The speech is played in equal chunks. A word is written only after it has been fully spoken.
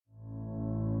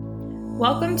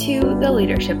Welcome to The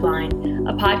Leadership Line,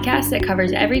 a podcast that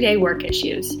covers everyday work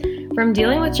issues. From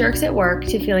dealing with jerks at work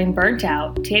to feeling burnt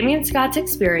out, Tammy and Scott's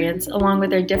experience, along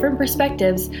with their different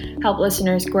perspectives, help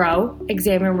listeners grow,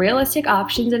 examine realistic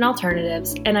options and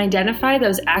alternatives, and identify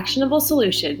those actionable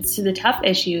solutions to the tough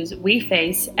issues we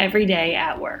face every day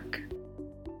at work.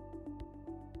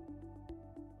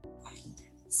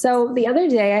 So the other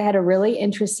day, I had a really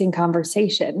interesting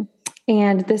conversation.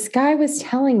 And this guy was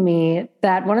telling me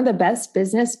that one of the best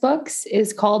business books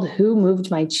is called Who Moved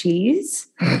My Cheese?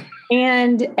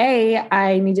 And A,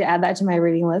 I need to add that to my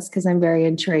reading list because I'm very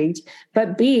intrigued.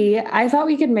 But B, I thought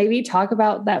we could maybe talk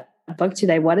about that book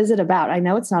today. What is it about? I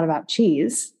know it's not about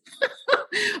cheese.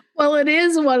 Well, it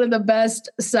is one of the best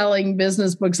selling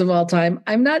business books of all time.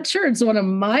 I'm not sure it's one of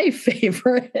my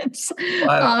favorites,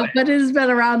 but it has been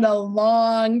around a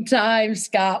long time,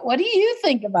 Scott. What do you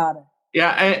think about it?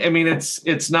 Yeah, I mean,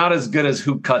 it's not as good as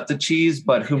Who Cut the Cheese,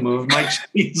 but Who Moved My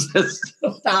Cheese.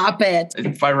 Stop it.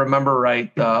 If I remember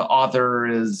right, the author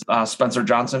is Spencer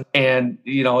Johnson, and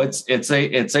it's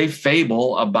a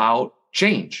fable about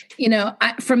change.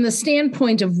 From the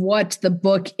standpoint of what the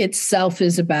book itself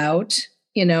is about,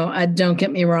 don't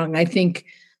get me wrong. I think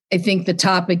the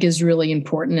topic is really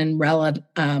important and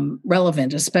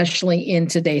relevant, especially in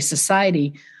today's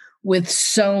society, with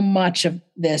so much of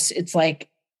this. It's like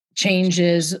change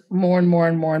is more and more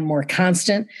and more and more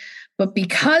constant. But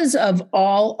because of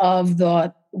all of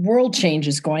the world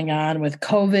changes going on with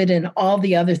COVID and all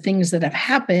the other things that have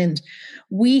happened,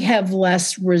 we have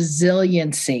less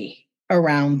resiliency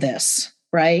around this,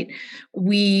 right?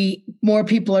 More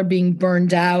people are being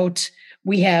burned out.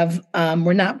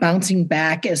 We're not bouncing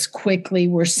back as quickly.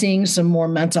 We're seeing some more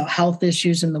mental health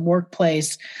issues in the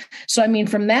workplace. So, I mean,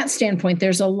 from that standpoint,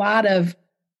 there's a lot of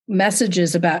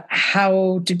messages about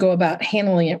how to go about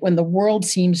handling it when the world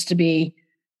seems to be,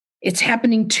 it's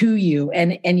happening to you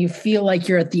and you feel like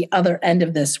you're at the other end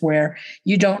of this where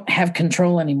you don't have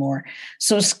control anymore.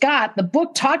 So Scott, the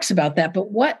book talks about that, but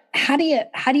how do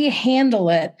you handle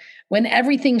it when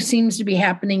everything seems to be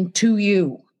happening to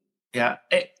you? Yeah.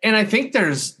 And I think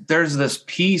there's this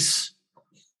piece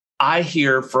I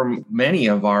hear from many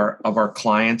of our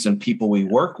clients and people we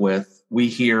work with. We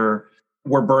hear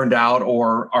we're burned out,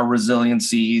 or our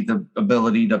resiliency, the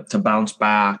ability to bounce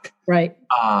back. Right.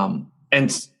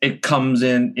 And it comes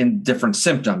in different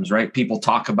symptoms, right? People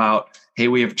talk about, hey,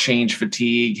 we have change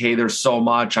fatigue. Hey, there's so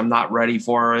much, I'm not ready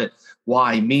for it.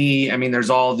 Why me? I mean,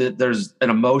 there's an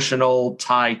emotional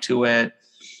tie to it.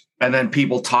 And then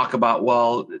people talk about,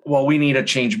 well, we need a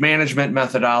change management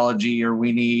methodology, or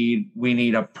we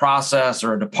need a process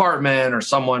or a department or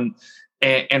someone.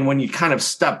 And when you kind of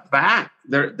step back,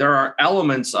 there are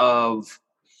elements of,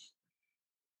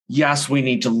 yes, we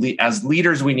need to lead, as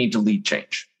leaders, we need to lead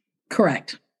change.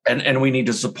 Correct. And we need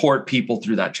to support people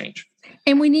through that change.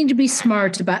 And we need to be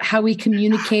smart about how we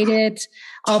communicate it,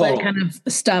 all that kind of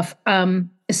stuff.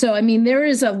 So, I mean, there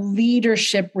is a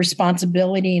leadership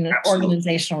responsibility and an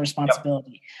organizational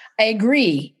responsibility. Yep. I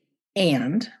agree.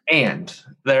 And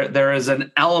there is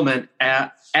an element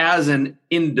as an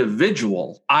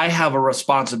individual, I have a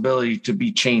responsibility to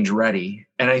be change ready.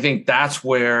 And I think that's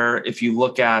where, if you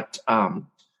look at,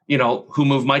 Who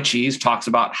Moved My Cheese talks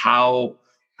about how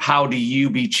do you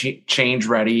be change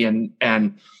ready?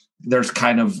 And there's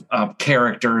kind of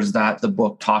characters that the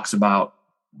book talks about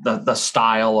the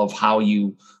style of how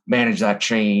you manage that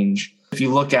change. If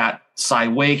you look at Cy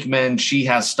Wakeman, she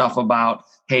has stuff about,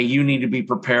 hey, you need to be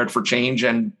prepared for change.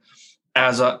 And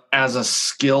as a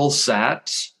skill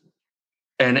set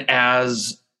and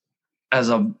as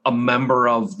a member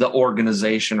of the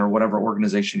organization or whatever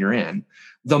organization you're in,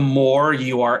 the more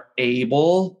you are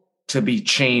able to be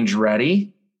change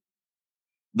ready,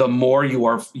 the more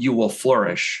you will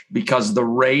flourish, because the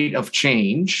rate of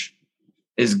change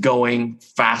is going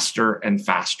faster and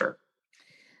faster.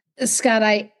 Scott,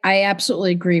 I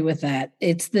absolutely agree with that.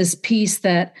 It's this piece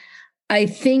that I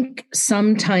think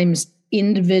sometimes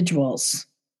individuals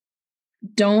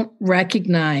don't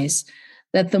recognize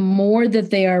that the more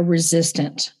that they are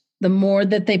resistant, the more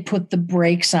that they put the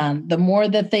brakes on, the more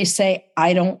that they say,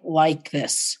 I don't like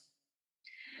this,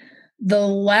 the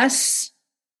less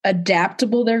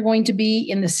adaptable they're going to be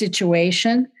in the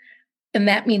situation. And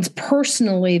that means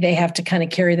personally, they have to kind of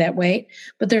carry that weight.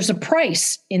 But there's a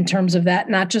price in terms of that,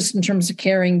 not just in terms of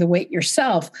carrying the weight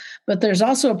yourself, but there's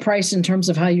also a price in terms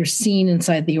of how you're seen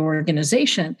inside the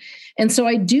organization. And so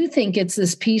I do think it's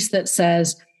this piece that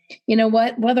says, you know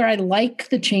what, whether I like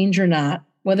the change or not,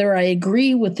 whether I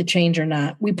agree with the change or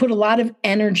not, we put a lot of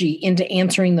energy into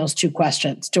answering those two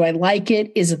questions. Do I like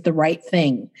it? Is it the right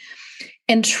thing?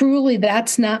 And truly,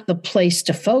 that's not the place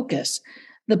to focus.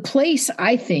 the place,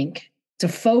 I think, to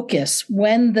focus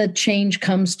when the change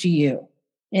comes to you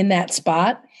in that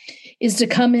spot is to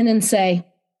come in and say,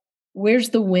 where's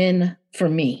the win for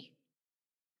me?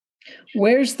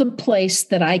 Where's the place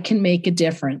that I can make a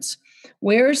difference?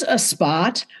 Where's a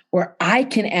spot where I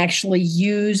can actually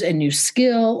use a new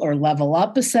skill or level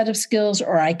up a set of skills,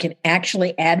 or I can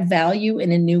actually add value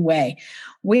in a new way?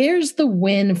 Where's the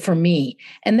win for me?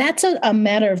 And that's a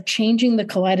matter of changing the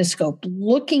kaleidoscope,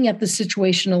 looking at the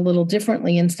situation a little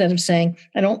differently instead of saying,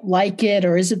 I don't like it,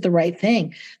 or is it the right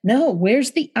thing? No,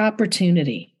 where's the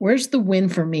opportunity? Where's the win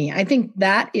for me? I think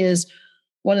that is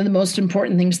one of the most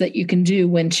important things that you can do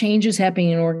when change is happening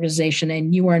in an organization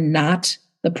and you are not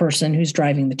the person who's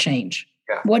driving the change.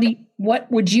 Yeah.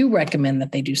 What would you recommend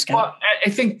that they do, Scott? Well, I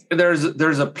think there's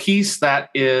a piece that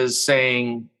is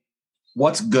saying,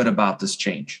 what's good about this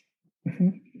change? Mm-hmm.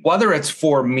 Whether it's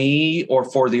for me or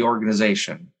for the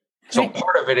organization. So right.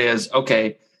 Part of it is,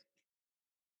 okay,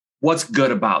 what's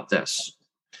good about this?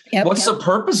 Yep, what's the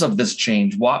purpose of this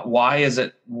change? Why is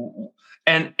it?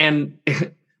 And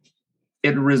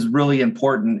it is really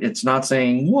important. It's not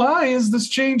saying, why is this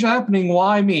change happening?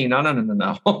 Why me?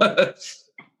 No.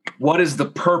 What is the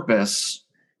purpose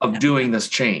of doing this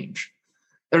change?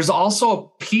 There's also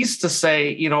a piece to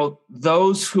say,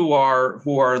 those who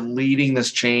are leading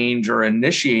this change or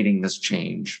initiating this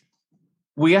change,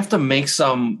 we have to make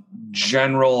some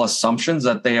general assumptions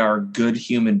that they are good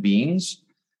human beings,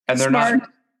 and they're smart, not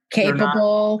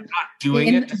capable, they're not doing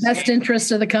in it the best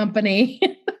interest of the company.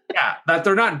 Yeah, that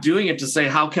they're not doing it to say,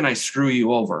 how can I screw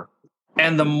you over?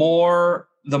 And the more,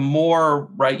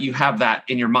 right, you have that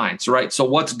in your mind. So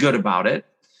what's good about it?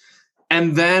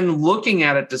 And then looking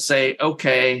at it to say,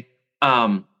 okay,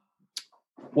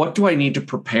 what do I need to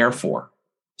prepare for?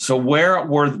 So where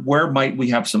might we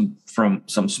have some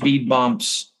speed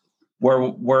bumps?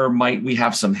 Where might we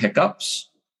have some hiccups?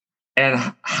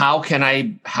 And how can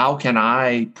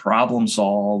I problem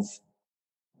solve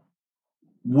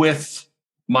with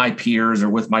my peers or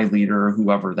with my leader or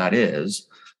whoever that is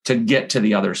to get to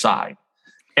the other side?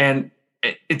 And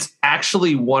it's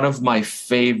actually one of my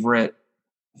favorite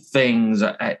things.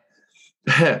 I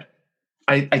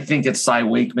think it's Cy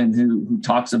Wakeman who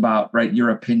talks about, right, your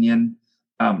opinion.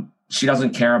 She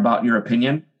doesn't care about your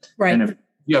opinion. Right. And if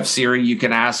you have Siri, you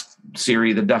can ask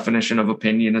Siri the definition of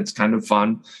opinion. It's kind of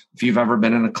fun. If you've ever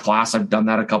been in a class, I've done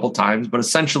that a couple times, but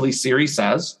essentially Siri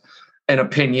says an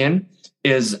opinion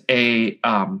is a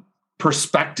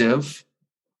perspective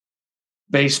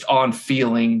based on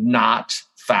feeling, not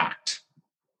fact.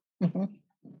 Mm-hmm.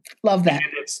 Love that.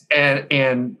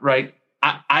 And right,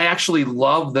 I actually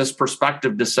love this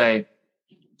perspective to say,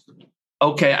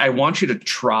 okay, I want you to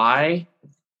try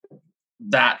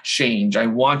that change. I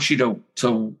want you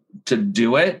to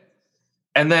do it.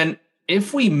 And then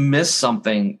if we miss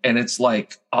something and it's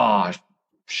like, oh,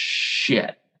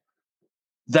 shit,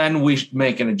 then we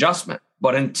make an adjustment.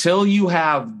 But until you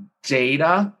have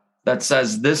data that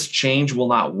says this change will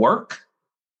not work,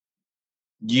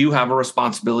 you have a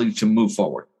responsibility to move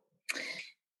forward.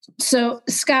 So,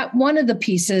 Scott, one of the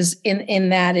pieces in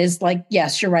that is like,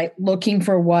 yes, you're right, looking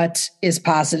for what is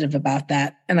positive about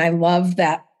that. And I love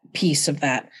that piece of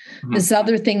that. Mm-hmm. This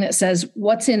other thing that says,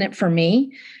 what's in it for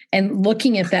me? And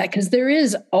looking at that, because there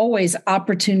is always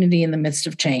opportunity in the midst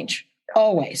of change,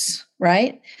 always,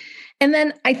 right? And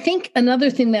then I think another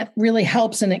thing that really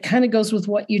helps, and it kind of goes with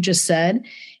what you just said,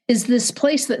 is this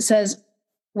place that says,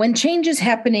 when change is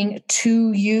happening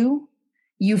to you,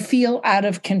 you feel out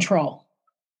of control.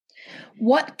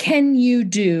 What can you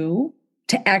do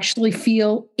to actually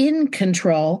feel in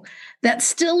control that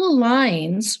still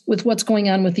aligns with what's going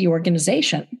on with the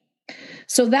organization?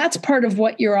 So that's part of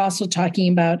what you're also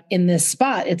talking about in this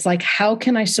spot. It's like, how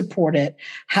can I support it?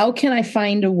 How can I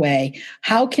find a way?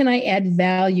 How can I add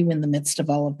value in the midst of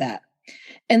all of that?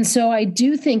 And so I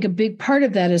do think a big part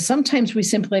of that is sometimes we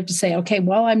simply have to say, okay,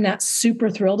 well, I'm not super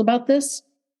thrilled about this.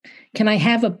 Can I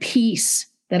have a piece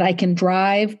that I can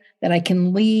drive, that I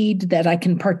can lead, that I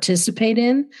can participate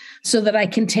in, so that I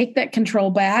can take that control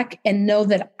back and know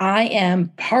that I am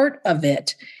part of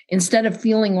it instead of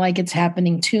feeling like it's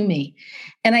happening to me?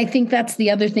 And I think that's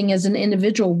the other thing as an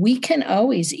individual. We can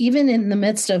always, even in the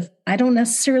midst of, I don't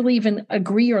necessarily even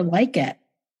agree or like it,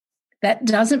 that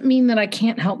doesn't mean that I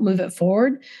can't help move it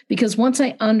forward, because once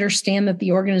I understand that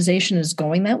the organization is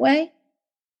going that way,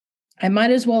 I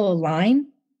might as well align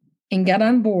and get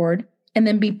on board and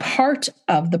then be part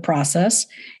of the process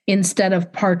instead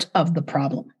of part of the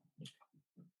problem.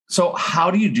 So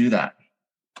how do you do that?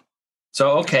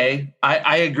 So, okay,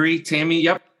 I agree, Tammy.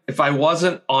 Yep. If I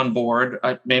wasn't on board,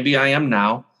 maybe I am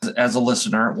now as a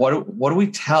listener. What do we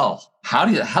tell How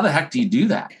the heck do you do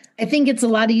that? I think it's a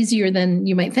lot easier than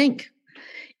you might think.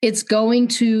 It's going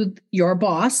to your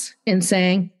boss and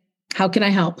saying, how can I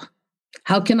help?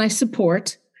 How can I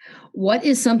support? What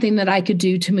is something that I could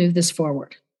do to move this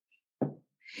forward?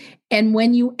 And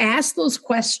when you ask those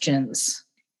questions,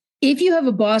 if you have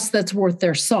a boss that's worth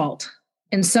their salt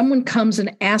and someone comes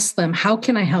and asks them, how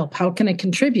can I help? How can I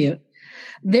contribute?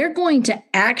 They're going to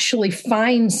actually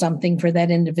find something for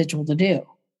that individual to do.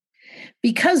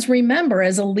 Because remember,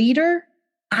 as a leader,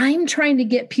 I'm trying to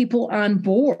get people on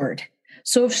board.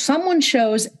 So if someone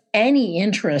shows any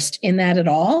interest in that at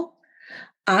all,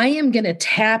 I am going to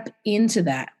tap into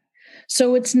that.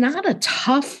 So it's not a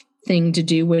tough thing to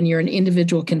do when you're an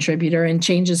individual contributor and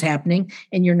change is happening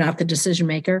and you're not the decision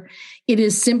maker. It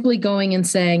is simply going and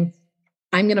saying,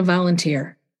 I'm going to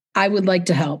volunteer. I would like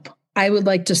to help. I would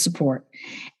like to support.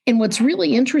 And what's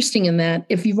really interesting in that,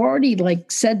 if you've already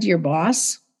said to your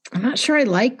boss, I'm not sure I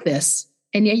like this,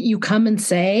 and yet you come and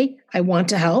say, I want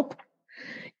to help,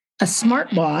 a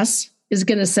smart boss is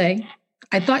going to say,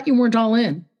 I thought you weren't all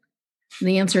in. And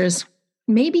the answer is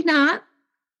maybe not.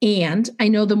 And I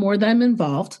know the more that I'm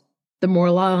involved, the more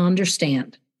I'll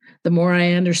understand. The more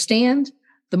I understand,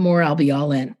 the more I'll be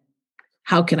all in.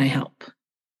 How can I help?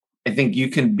 I think you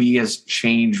can be as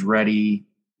change ready.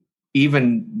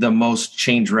 Even the most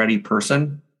change ready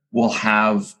person will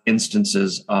have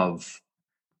instances of,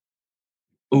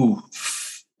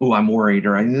 I'm worried,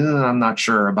 or I'm not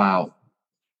sure about.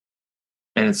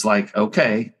 And it's like,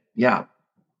 okay, yeah.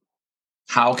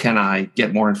 How can I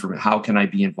get more information? How can I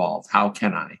be involved? How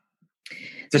can I?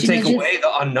 To take away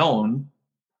the unknown.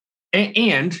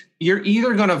 And you're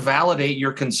either going to validate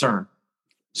your concern.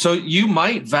 So you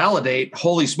might validate,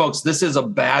 holy smokes, this is a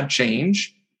bad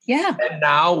change. Yeah. And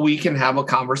now we can have a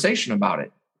conversation about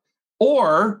it.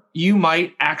 Or you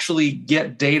might actually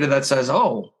get data that says,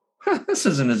 this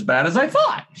isn't as bad as I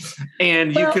thought.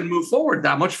 And you can move forward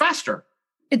that much faster.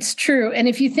 It's true. And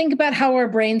if you think about how our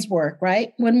brains work,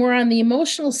 right? When we're on the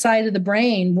emotional side of the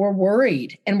brain, we're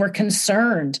worried and we're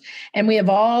concerned and we have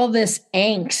all this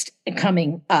angst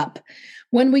coming up.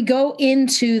 When we go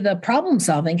into the problem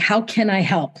solving, how can I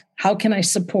help? How can I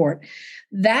support?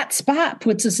 That spot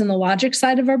puts us in the logic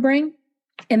side of our brain,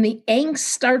 and the angst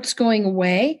starts going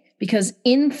away because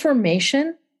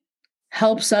information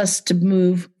helps us to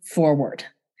move forward.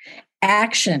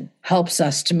 Action helps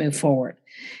us to move forward.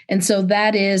 And so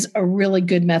that is a really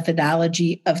good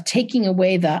methodology of taking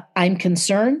away the I'm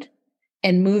concerned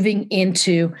and moving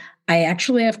into I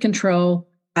actually have control.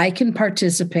 I can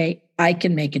participate. I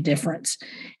can make a difference.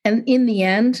 And in the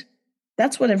end,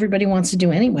 that's what everybody wants to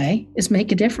do anyway, is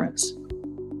make a difference.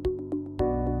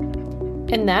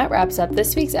 And that wraps up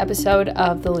this week's episode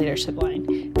of The Leadership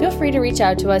Line. Feel free to reach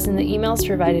out to us in the emails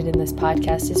provided in this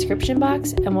podcast description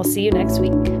box, and we'll see you next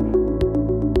week.